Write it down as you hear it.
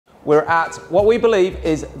We're at what we believe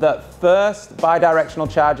is the first bi-directional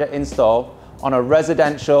charger install on a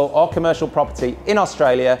residential or commercial property in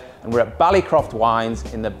Australia, and we're at Ballycroft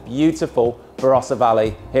Wines in the beautiful Barossa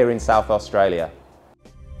Valley here in South Australia.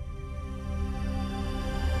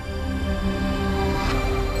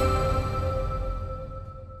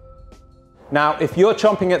 Now, if you're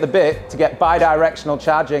chomping at the bit to get bi-directional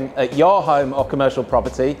charging at your home or commercial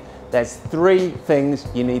property, there's three things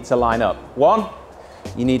you need to line up. One,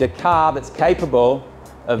 you need a car that's capable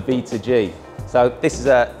of V2G. So this is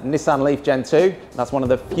a Nissan Leaf Gen 2. That's one of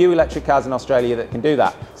the few electric cars in Australia that can do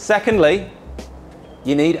that. Secondly,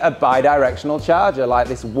 you need a bi-directional charger like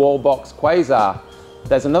this Wallbox Quasar.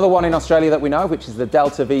 There's another one in Australia that we know, which is the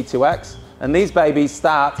Delta V2X. And these babies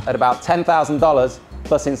start at about $10,000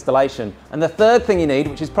 plus installation. And the third thing you need,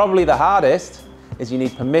 which is probably the hardest, is you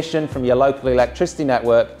need permission from your local electricity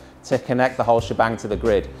network to connect the whole shebang to the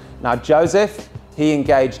grid. Now Joseph, he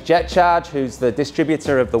engaged JetCharge, who's the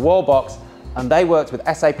distributor of the Wallbox, and they worked with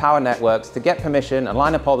SA Power Networks to get permission and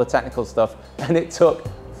line up all the technical stuff, and it took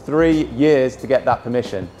 3 years to get that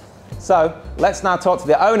permission. So let's now talk to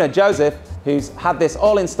the owner, Joseph, who's had this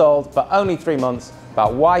all installed but only 3 months,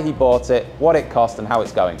 about why he bought it, what it cost and how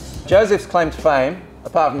it's going. Joseph's claim to fame,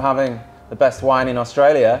 apart from having the best wine in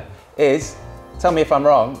Australia, is, tell me if I'm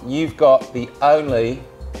wrong, you've got the only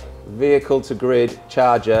vehicle-to-grid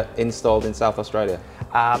charger installed in South Australia.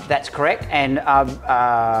 That's correct, and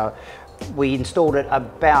we installed it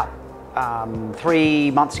about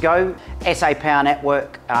 3 months ago. SA Power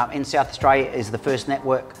Network in South Australia is the first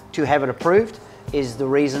network to have it approved, is the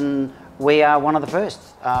reason we are one of the first,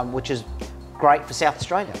 which is great for South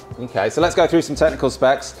Australia. Okay, so let's go through some technical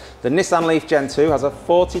specs. The Nissan Leaf Gen 2 has a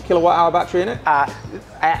 40 kilowatt hour battery in it?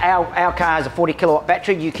 Our car has a 40 kilowatt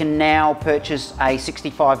battery. You can now purchase a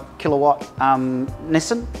 65 kilowatt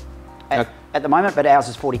Nissan at the moment, but ours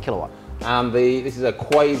is 40 kilowatt. And this is a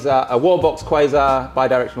Quasar, a Wallbox Quasar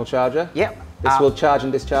bi-directional charger? Yep. This will charge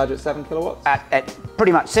and discharge at 7 kilowatts? At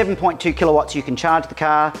pretty much 7.2 kilowatts, you can charge the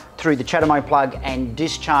car through the CHAdeMO plug and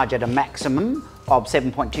discharge at a maximum of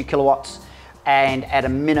 7.2 kilowatts and at a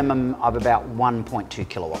minimum of about 1.2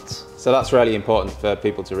 kilowatts. So that's really important for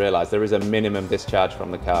people to realise. There is a minimum discharge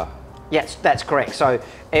from the car. Yes, that's correct. So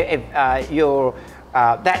if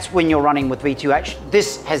that's when you're running with V2H.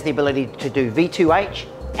 This has the ability to do V2H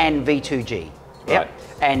and V2G. Yep. Right.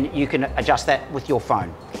 And you can adjust that with your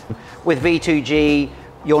phone. With V2G,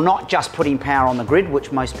 you're not just putting power on the grid,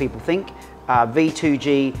 which most people think.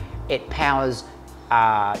 V2G, it powers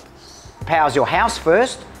your house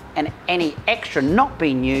first, and any extra not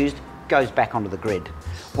being used goes back onto the grid.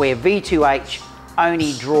 Where V2H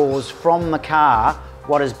only draws from the car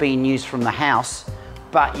what is being used from the house,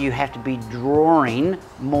 but you have to be drawing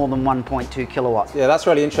more than 1.2 kilowatts. Yeah, that's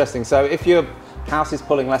really interesting. So if your house is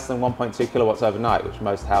pulling less than 1.2 kilowatts overnight, which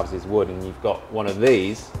most houses would, and you've got one of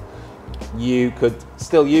these, you could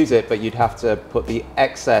still use it, but you'd have to put the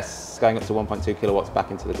excess going up to 1.2 kilowatts back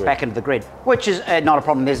into the grid. Back into the grid, which is not a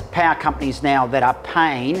problem. There's power companies now that are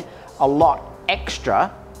paying a lot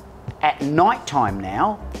extra at night time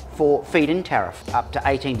now for feed-in tariff, up to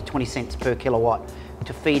 18 to 20 cents per kilowatt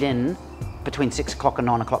to feed in between 6 o'clock and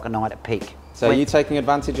 9 o'clock at night at peak. So are you taking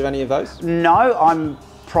advantage of any of those? No, I'm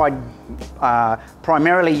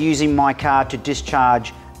primarily using my car to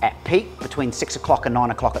discharge at peak between 6 o'clock and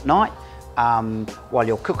 9 o'clock at night. While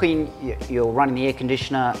you're cooking, you're running the air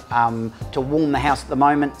conditioner to warm the house at the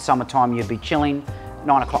moment. Summertime you'd be chilling.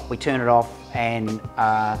 9 o'clock we turn it off and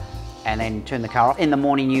then turn the car off. In the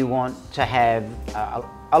morning you want to have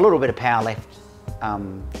a little bit of power left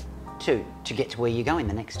to get to where you're going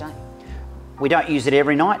the next day. We don't use it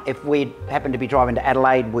every night. If we happen to be driving to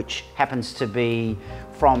Adelaide, which happens to be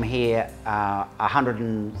from here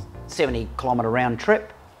 170 kilometre round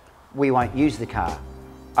trip, we won't use the car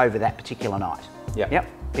over that particular night. Yep,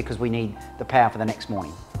 because we need the power for the next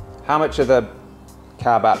morning. How much of the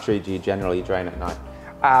car battery do you generally drain at night?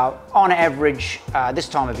 On average, this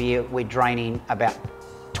time of year, we're draining about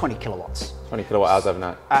 20 kilowatts. 20 kilowatt hours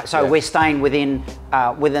overnight. So we're staying within the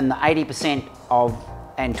 80%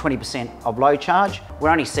 and 20% of low charge. We're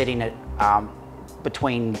only setting it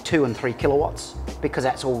between 2 and 3 kilowatts because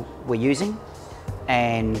that's all we're using.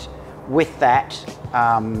 And with that,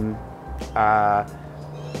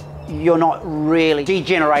 you're not really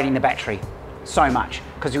degenerating the battery so much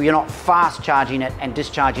because you're not fast charging it and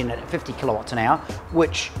discharging it at 50 kilowatts an hour,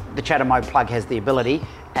 which the CHAdeMO plug has the ability,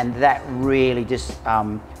 and that really just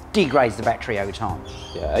degrades the battery over time.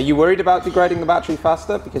 Yeah. Are you worried about degrading the battery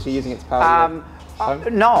faster because you're using it to power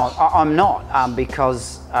No, I'm not,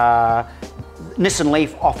 because Nissan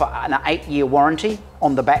Leaf offer an 8-year warranty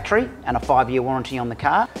on the battery and a 5-year warranty on the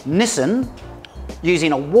car. Nissan,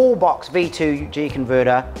 using a Wallbox V2G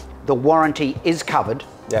converter, the warranty is covered.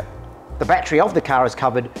 Yep. The battery of the car is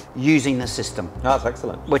covered using the system. Oh, that's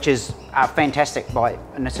excellent. Which is fantastic by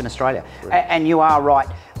Nissan Australia. And you are right,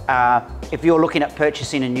 if you're looking at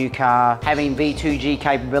purchasing a new car, having V2G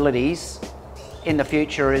capabilities in the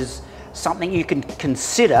future is something you can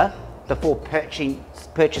consider before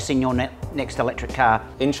purchasing your next electric car.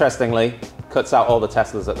 Interestingly, cuts out all the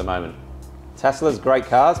Teslas at the moment. Teslas, great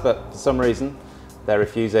cars, but for some reason, they're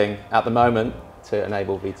refusing at the moment to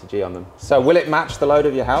enable V2G on them. So will it match the load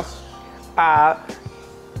of your house?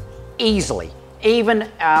 Easily. Even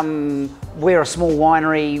we're a small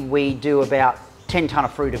winery, we do about 10 tonne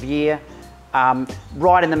of fruit a year.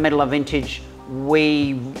 Right in the middle of vintage,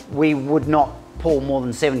 we would not pull more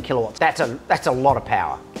than 7 kilowatts. That's a lot of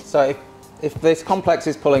power. So if this complex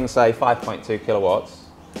is pulling, say, 5.2 kilowatts,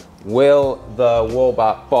 will the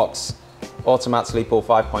Wallbox automatically pull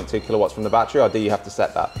 5.2 kilowatts from the battery, or do you have to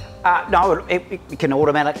set that? No, it can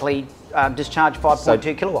automatically discharge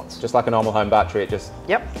 5.2 kilowatts. Just like a normal home battery, it just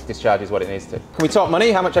discharges what it needs to. Can we talk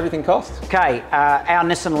money, how much everything costs? Okay, our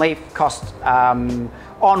Nissan Leaf cost on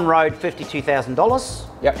road $52,000.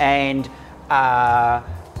 Yep. And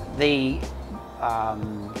the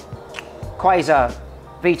Quasar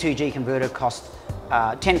V2G converter cost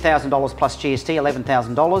 $10,000 plus GST,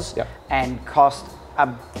 $11,000. Yep. And cost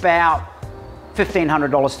about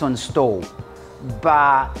 $1,500 to install.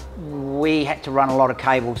 But we had to run a lot of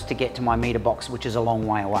cables to get to my meter box, which is a long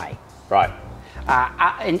way away. Right.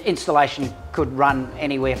 Installation could run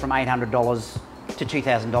anywhere from $800 to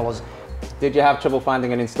 $2,000. Did you have trouble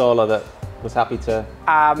finding an installer that was happy to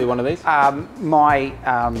do one of these?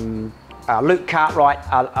 Luke Cartwright,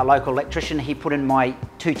 a local electrician, he put in my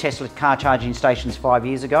 2 Tesla car charging stations 5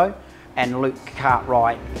 years ago, and Luke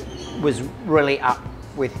Cartwright was really up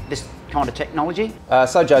with this kind of technology.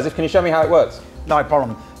 So Joseph, can you show me how it works? No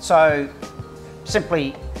problem. So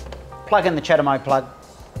simply plug in the Chatamo plug.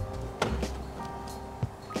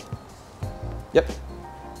 Yep.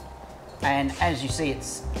 And as you see,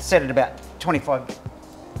 it's set at about 25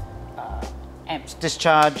 amps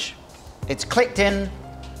discharge. It's clicked in.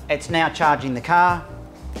 It's now charging the car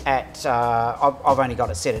at, I've only got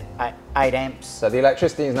it set at 8 amps. So the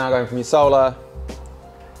electricity is now going from your solar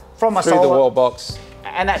from my through solar, the wall box,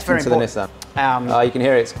 and that's very into important. the Nissan. You can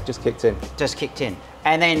hear it's just kicked in. Just kicked in.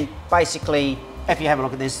 And then basically, if you have a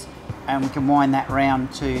look at this, and we can wind that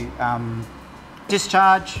round to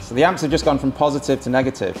discharge. So the amps have just gone from positive to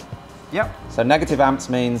negative. Yep. So negative amps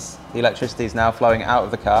means the electricity is now flowing out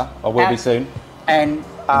of the car, or will be soon. And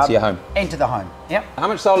into your home. Into the home. Yep. How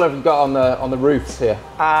much solar have you got on the roofs here?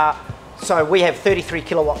 So we have 33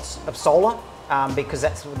 kilowatts of solar because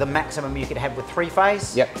that's the maximum you could have with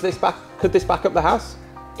 3-phase. Yep. Could this back up the house?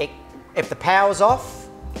 If the power's off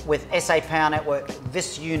with SA Power Network,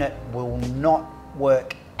 this unit will not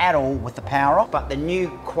work at all with the power off. But the new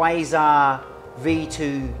Quasar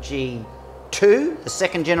V2G 2, the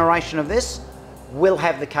second generation of this, will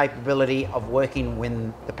have the capability of working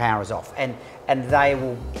when the power is off, and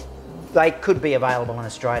they could be available in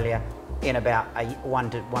Australia in about 1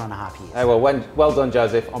 to 1.5 years. Hey, well done,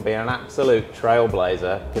 Joseph, on being an absolute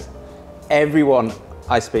trailblazer, because everyone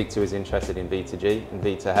I speak to is interested in V2G and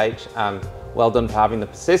V2H, and well done for having the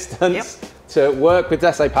persistence to work with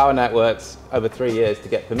SA Power Networks over 3 years to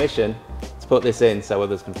get permission to put this in so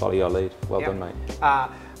others can follow your lead. Well done, mate.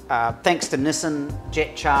 Thanks to Nissan,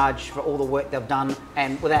 Jet Charge for all the work they've done,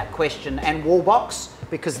 and without question, and Wallbox,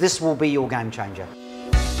 because this will be your game changer.